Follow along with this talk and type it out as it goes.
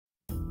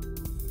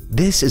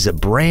This is a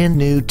brand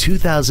new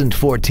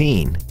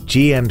 2014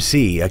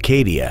 GMC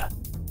Acadia.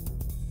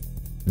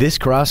 This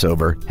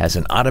crossover has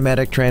an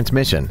automatic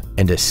transmission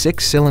and a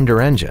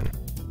 6-cylinder engine.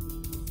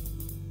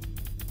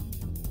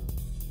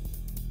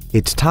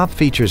 Its top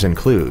features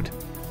include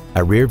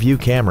a rear-view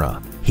camera,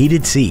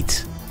 heated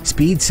seats,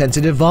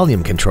 speed-sensitive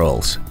volume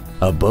controls,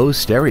 a Bose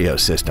stereo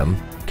system,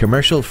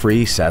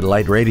 commercial-free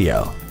satellite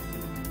radio,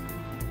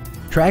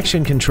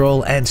 traction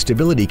control and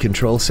stability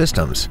control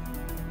systems,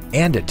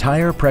 and a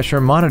tire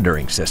pressure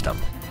monitoring system.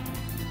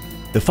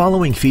 The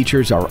following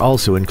features are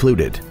also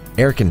included: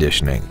 air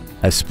conditioning,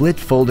 a split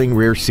folding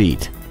rear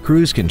seat,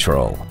 cruise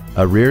control,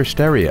 a rear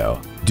stereo,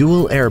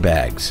 dual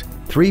airbags,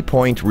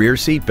 3-point rear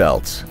seat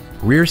belts,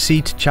 rear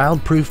seat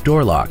child-proof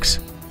door locks,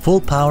 full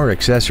power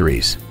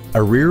accessories,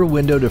 a rear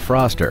window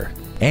defroster,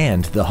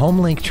 and the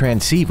HomeLink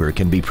transceiver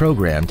can be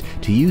programmed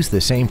to use the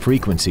same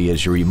frequency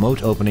as your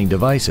remote opening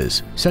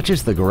devices, such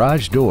as the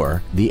garage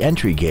door, the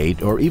entry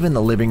gate, or even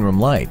the living room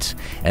lights,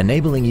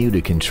 enabling you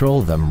to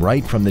control them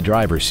right from the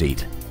driver's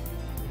seat.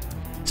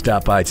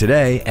 Stop by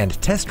today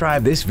and test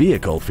drive this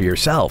vehicle for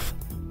yourself.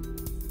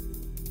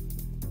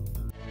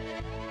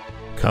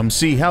 Come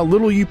see how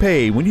little you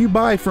pay when you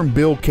buy from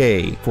Bill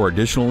K. For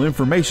additional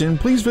information,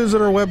 please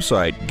visit our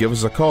website, give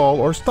us a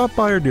call, or stop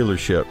by our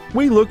dealership.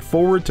 We look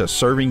forward to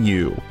serving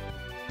you.